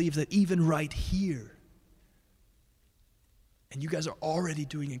I believe that even right here, and you guys are already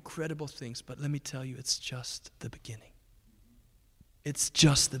doing incredible things, but let me tell you, it's just the beginning. It's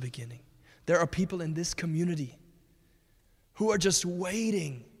just the beginning. There are people in this community who are just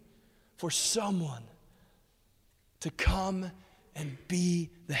waiting for someone to come and be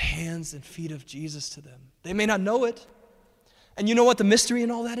the hands and feet of Jesus to them. They may not know it. And you know what the mystery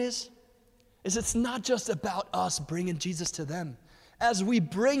in all that is? It's not just about us bringing Jesus to them. As we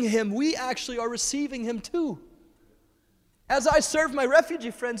bring Him, we actually are receiving Him too. As I serve my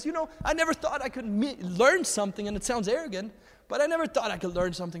refugee friends, I never thought I could learn something, and it sounds arrogant, but I never thought I could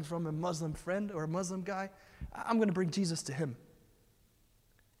learn something from a Muslim friend or a Muslim guy. I'm going to bring Jesus to him.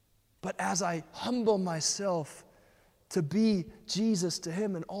 But as I humble myself to be Jesus to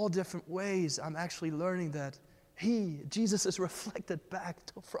him in all different ways, I'm actually learning that Jesus, is reflected back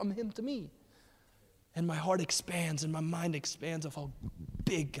from him to me. And my heart expands and my mind expands of how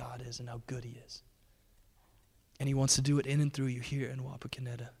big God is and how good he is. And he wants to do it in and through you here in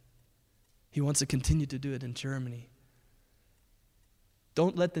Wapakoneta. He wants to continue to do it in Germany.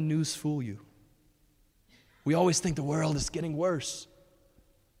 Don't let the news fool you. We always think the world is getting worse.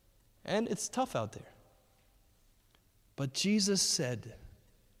 And it's tough out there. But Jesus said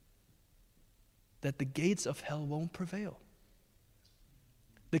that the gates of hell won't prevail.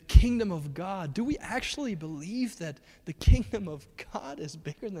 The kingdom of God. Do we actually believe that the kingdom of God is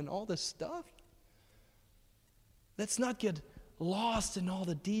bigger than all this stuff? Let's not get lost in all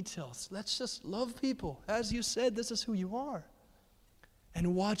the details. Let's just love people. As you said, this is who you are.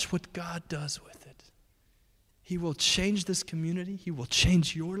 And watch what God does with it. He will change this community. He will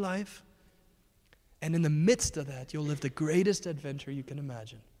change your life. And in the midst of that, you'll live the greatest adventure you can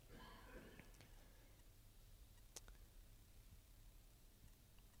imagine.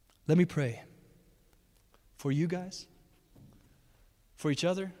 Let me pray for you guys, for each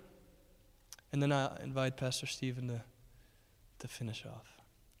other, and then I'll invite Pastor Stephen to finish off.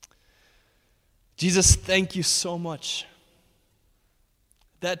 Jesus, thank you so much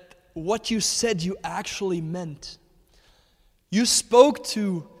that what you said you actually meant. You spoke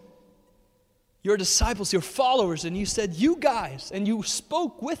to your disciples, your followers, and you said, you guys, and you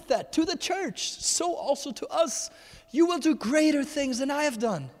spoke with that to the church, so also to us. You will do greater things than I have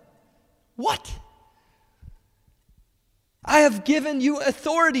done. What? I have given you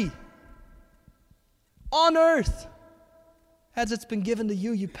authority on earth. As it's been given to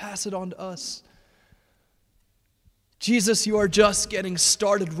you, you pass it on to us. Jesus, you are just getting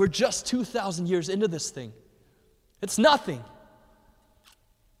started. We're just 2,000 years into this thing. It's nothing.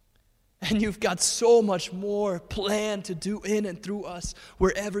 And you've got so much more planned to do in and through us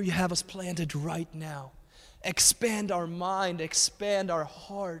wherever you have us planted right now. Expand our mind, expand our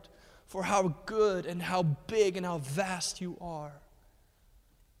heart for how good and how big and how vast you are.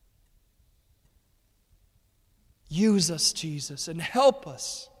 Use us, Jesus, and help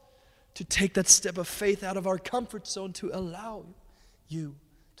us to take that step of faith out of our comfort zone to allow you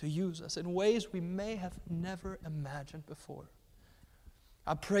to use us in ways we may have never imagined before.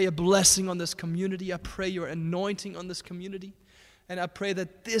 I pray a blessing on this community. I pray your anointing on this community. And I pray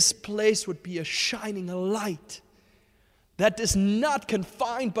that this place would be a shining light that is not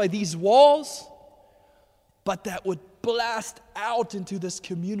confined by these walls, but that would blast out into this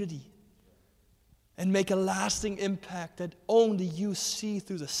community and make a lasting impact that only you see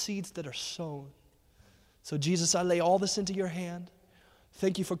through the seeds that are sown. So Jesus, I lay all this into your hand.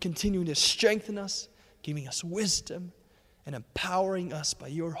 Thank you for continuing to strengthen us, giving us wisdom, and empowering us by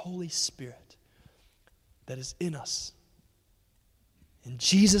your Holy Spirit that is in us. In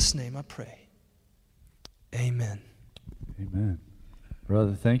Jesus' name I pray. Amen. Amen.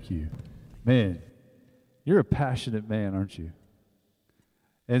 Brother, thank you. Man, you're a passionate man, aren't you?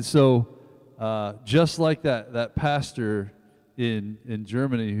 And so, just like that pastor in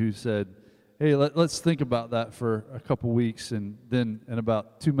Germany who said, hey, let's think about that for a couple weeks, and then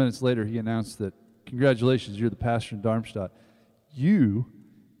about 2 minutes later he announced that, congratulations, you're the pastor in Darmstadt. You're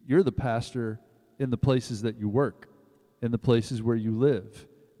the pastor in the places that you work, in the places where you live,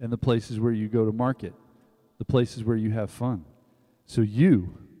 in the places where you go to market, the places where you have fun. So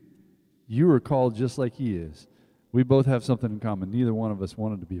you are called just like he is. We both have something in common. Neither one of us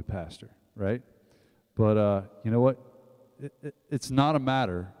wanted to be a pastor, right? But you know what? It's not a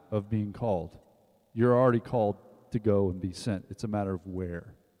matter of being called. You're already called to go and be sent. It's a matter of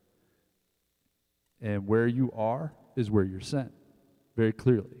where. And where you are is where you're sent, very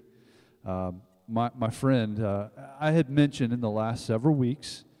clearly. My friend, I had mentioned in the last several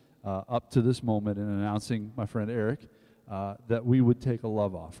weeks, up to this moment in announcing my friend Eric, that we would take a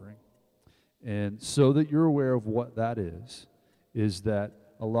love offering. And so that you're aware of what that is that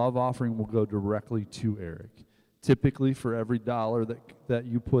a love offering will go directly to Eric. Typically, for every $1 that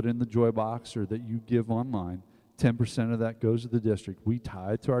you put in the Joy Box or that you give online, 10% of that goes to the district. We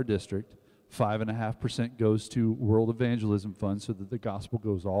tithe to our district. 5.5% goes to World Evangelism Fund so that the gospel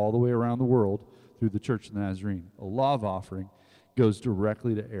goes all the way around the world through the Church of the Nazarene. A love offering goes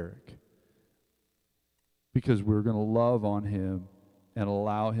directly to Eric because we're going to love on him and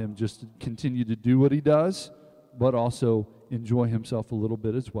allow him just to continue to do what he does, but also enjoy himself a little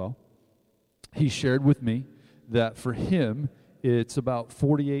bit as well. He shared with me that for him, it's about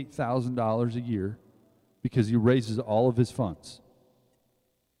 $48,000 a year because he raises all of his funds.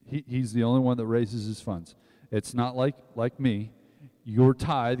 He's the only one that raises his funds. It's not like me. Your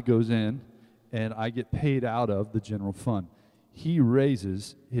tithe goes in, and I get paid out of the general fund. He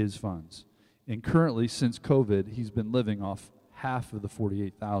raises his funds. And currently, since COVID, he's been living off half of the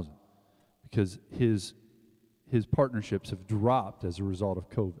 $48,000 because his partnerships have dropped as a result of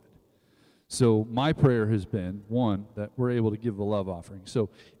COVID. So my prayer has been, one, that we're able to give a love offering. So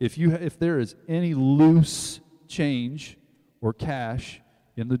if there is any loose change or cash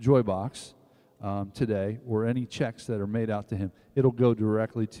in the joy box today, or any checks that are made out to him, it'll go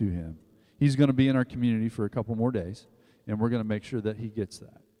directly to him. He's going to be in our community for a couple more days, and we're going to make sure that he gets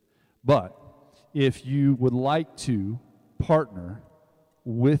that. But if you would like to partner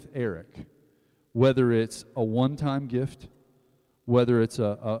with Eric, whether it's a one-time gift, whether it's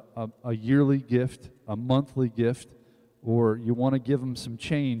a yearly gift, a monthly gift, or you want to give them some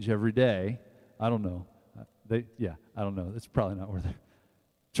change every day, I don't know. I don't know. It's probably not worth it.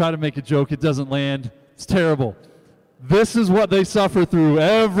 Try to make a joke, it doesn't land. It's terrible. This is what they suffer through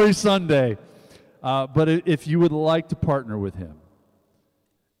every Sunday. But if you would like to partner with him,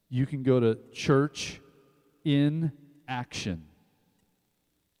 you can go to Church in Action.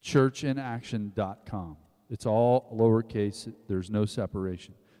 churchinaction.com. It's all lowercase. There's no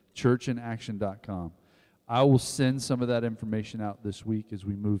separation. churchinaction.com. I will send some of that information out this week as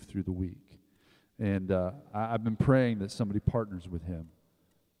we move through the week. And I've been praying that somebody partners with him.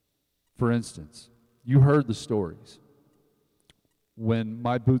 For instance, you heard the stories. When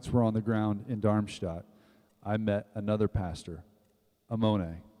my boots were on the ground in Darmstadt, I met another pastor,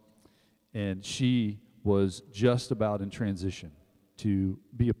 Amone, and she was just about in transition to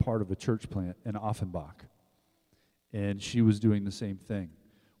be a part of a church plant in Offenbach. And she was doing the same thing.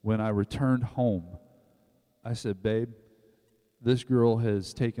 When I returned home, I said, babe, this girl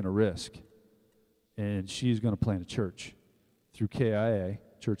has taken a risk, and she's going to plant a church through KIA,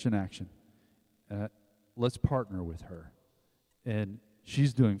 Church in Action. Let's partner with her. And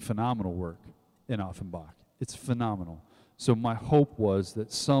she's doing phenomenal work in Offenbach. It's phenomenal. So my hope was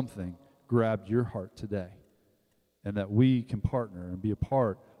that something grabbed your heart today, and that we can partner and be a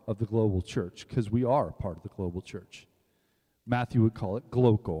part of the global church, because we are a part of the global church. Matthew would call it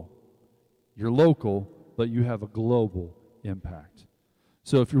glocal. You're local, but you have a global impact.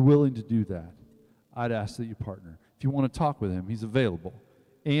 So if you're willing to do that, I'd ask that you partner. If you want to talk with him, he's available.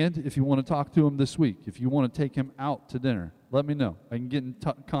 And if you want to talk to him this week, if you want to take him out to dinner, let me know. I can get in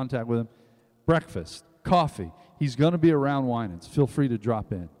contact with him. Breakfast, coffee. He's going to be around Winans. Feel free to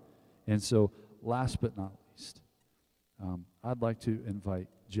drop in. And so, last but not least, I'd like to invite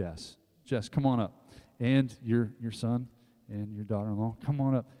Jess. Jess, come on up. And your son and your daughter-in-law, come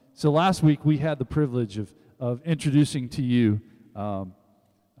on up. So last week we had the privilege of introducing to you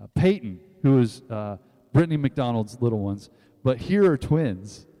Peyton, who is Brittany McDonald's little ones. But here are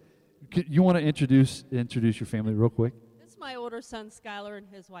twins. You want to introduce your family real quick? This is my older son, Skylar, and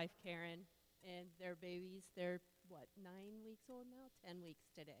his wife, Karen, and their babies. They're, 9 weeks old now? 10 weeks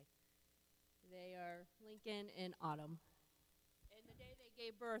today. They are Lincoln and Autumn. And the day they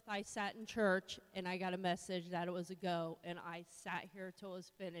gave birth, I sat in church, and I got a message that it was a go, and I sat here till it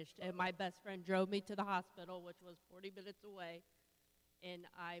was finished. And my best friend drove me to the hospital, which was 40 minutes away, and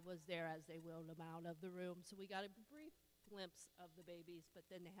I was there as they wheeled them out of the room. So we got a brief glimpse of the babies, but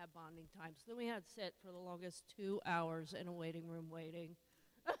then they had bonding time. So then we had to sit for the longest 2 hours in a waiting room waiting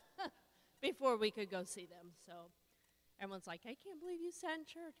before we could go see them. So everyone's like, I can't believe you sat in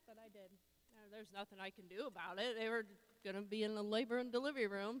church, but I did. There's nothing I can do about it. They were going to be in the labor and delivery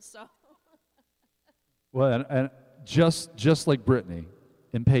room, so. Well, and just like Brittany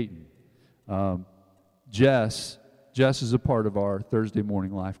and Peyton, Jess is a part of our Thursday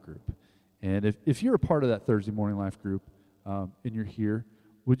morning life group. And if you're a part of that Thursday morning life group and you're here,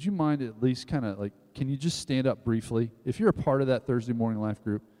 would you mind at least kind of like, can you just stand up briefly? If you're a part of that Thursday morning life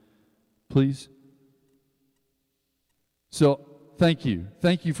group, please. So thank you.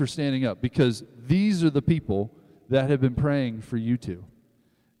 Thank you for standing up, because these are the people that have been praying for you two.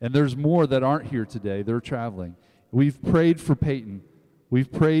 And there's more that aren't here today. They're traveling. We've prayed for Peyton.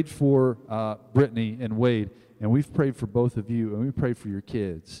 We've prayed for Brittany and Wade. And we've prayed for both of you. And we prayed for your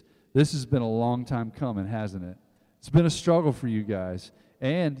kids. This has been a long time coming, hasn't it? It's been a struggle for you guys.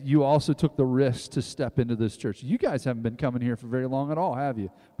 And you also took the risk to step into this church. You guys haven't been coming here for very long at all, have you?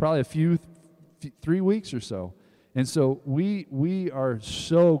 Probably a 3 weeks or so. And so we are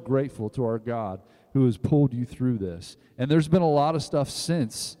so grateful to our God who has pulled you through this. And there's been a lot of stuff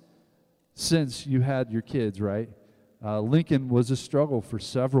since you had your kids, right? Lincoln was a struggle for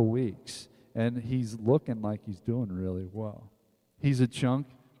several weeks. and he's looking like he's doing really well. He's a chunk.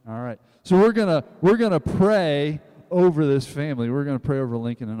 All right. So we're gonna pray over this family. We're gonna pray over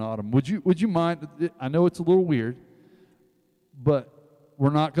Lincoln and Autumn. Would you mind? I know it's a little weird, but we're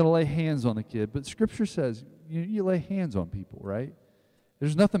not gonna lay hands on the kid. But Scripture says you lay hands on people, right?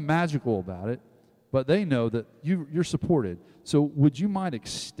 There's nothing magical about it, but they know that you're supported. So would you mind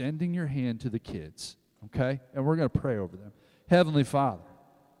extending your hand to the kids, okay? And we're going to pray over them. Heavenly Father,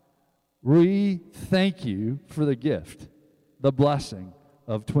 we thank you for the gift, the blessing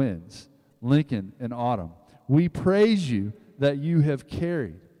of twins, Lincoln and Autumn. We praise you that you have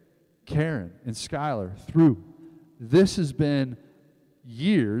carried Karen and Skylar through. This has been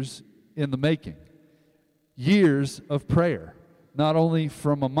years in the making, years of prayer. Not only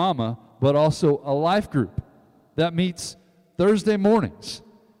from a mama, but also a life group that meets Thursday mornings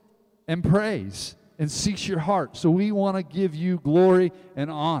and prays and seeks your heart. So we want to give you glory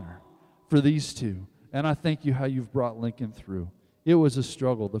and honor for these two. And I thank you how you've brought Lincoln through. It was a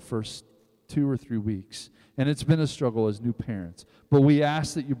struggle the first 2 or 3 weeks, and it's been a struggle as new parents. But we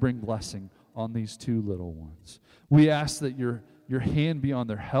ask that you bring blessing on these 2 little ones. We ask that your hand be on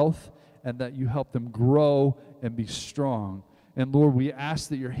their health and that you help them grow and be strong. And Lord, we ask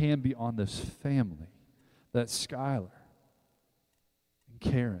that your hand be on this family, that Skylar and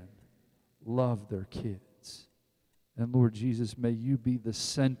Karen love their kids. And Lord Jesus, may you be the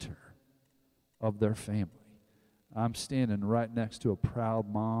center of their family. I'm standing right next to a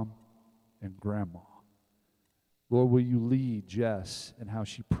proud mom and grandma. Lord, will you lead Jess in how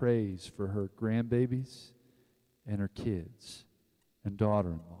she prays for her grandbabies and her kids and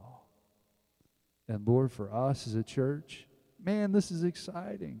daughter-in-law. And Lord, for us as a church, man, this is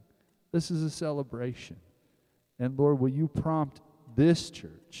exciting. This is a celebration. And Lord, will you prompt this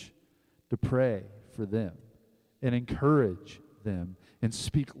church to pray for them and encourage them and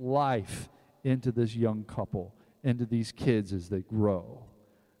speak life into this young couple, into these kids as they grow.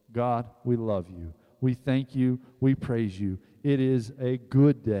 God, we love you. We thank you. We praise you. It is a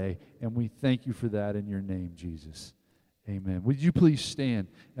good day, and we thank you for that in your name, Jesus. Amen. Would you please stand?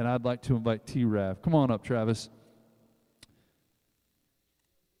 And I'd like to invite T-Rav. Come on up, Travis.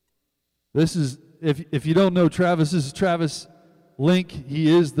 This is, if you don't know Travis, this is Travis Link. He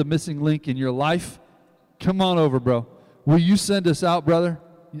is the missing link in your life. Come on over, bro. Will you send us out, brother?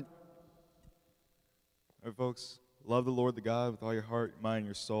 All right, folks. Love the Lord, the God, with all your heart, your mind, and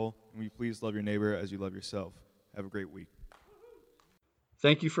your soul. And will you please love your neighbor as you love yourself. Have a great week.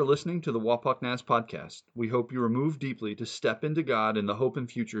 Thank you for listening to the Wapak Naz podcast. We hope you are moved deeply to step into God and the hope and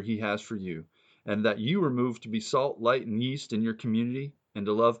future He has for you, and that you are moved to be salt, light, and yeast in your community and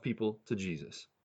to love people to Jesus.